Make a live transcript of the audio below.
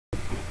Please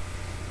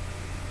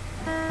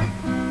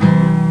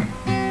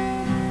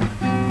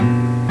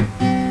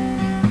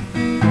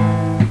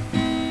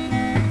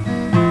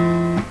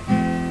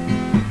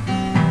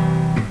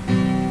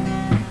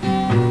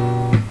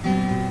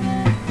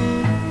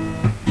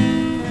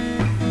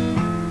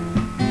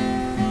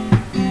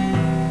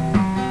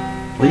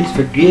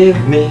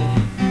forgive me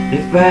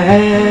if I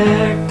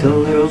act a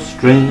little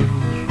strange,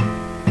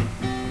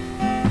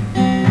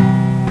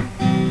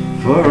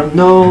 for I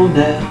know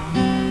now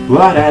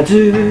what I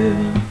do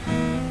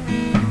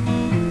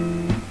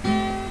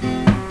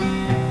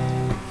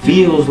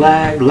feels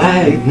like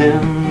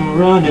lightning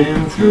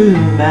running through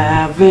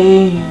my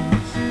veins.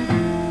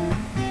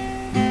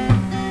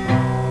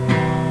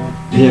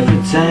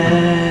 Every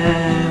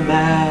time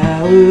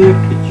I look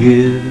at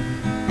you,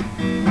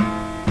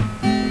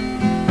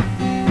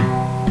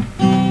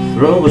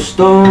 throw a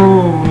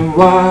stone and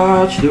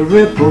watch the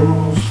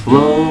ripples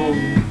flow,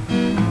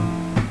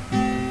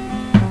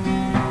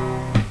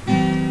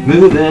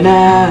 moving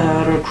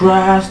out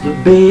across the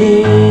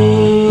bay.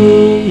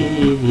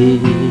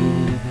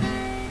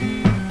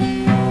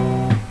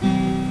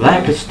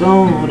 Like a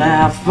stone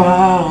I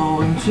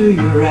fall into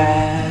your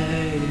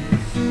eyes,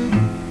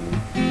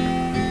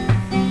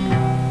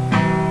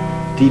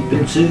 deep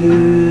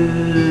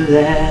into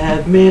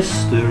that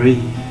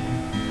mystery.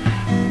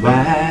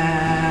 Why?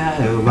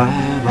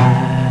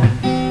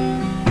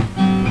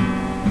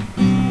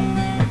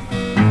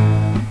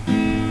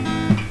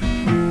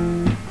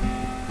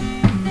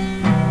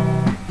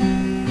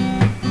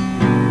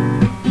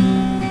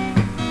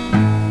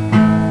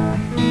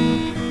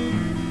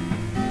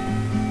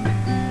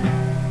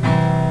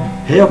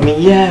 Help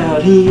me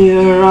out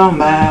here, all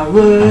my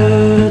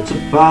words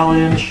are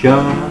falling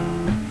short.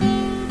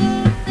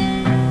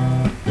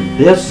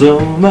 There's so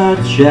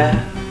much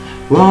I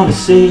wanna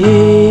say,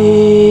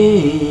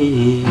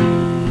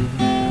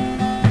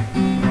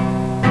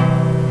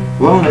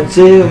 wanna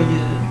tell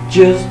you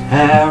just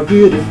how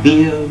good it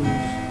feels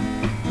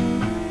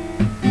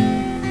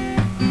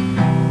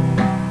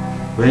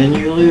when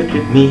you look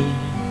at me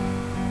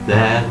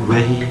that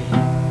way.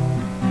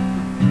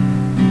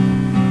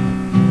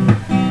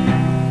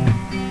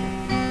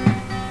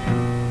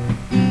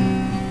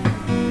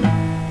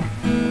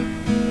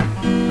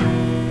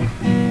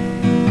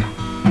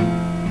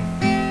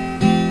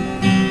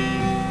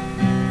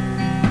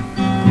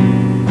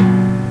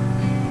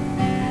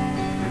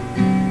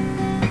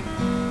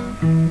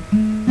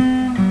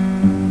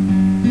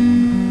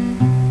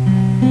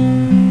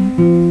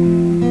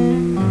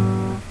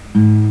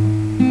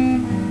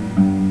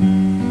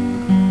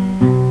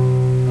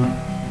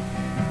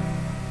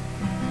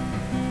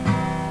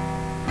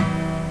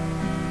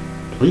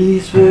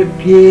 Please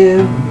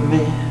forgive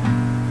me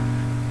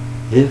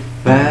if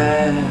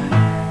I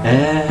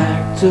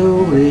act a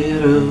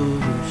little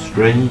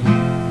strange,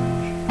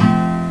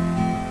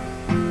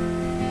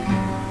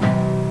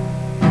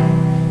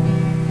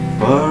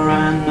 for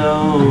I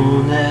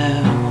know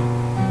now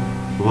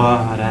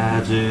what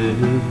I do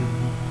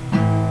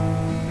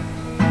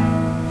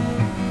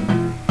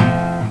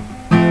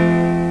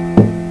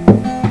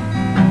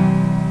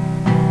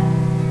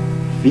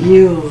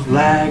feels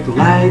like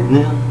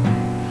lightning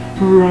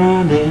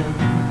running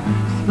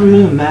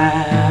through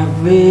my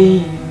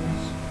veins.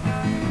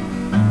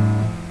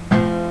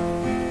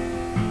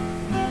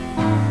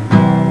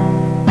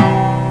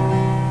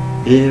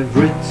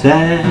 Every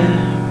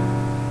time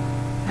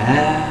I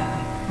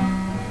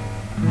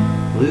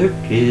look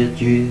at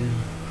you.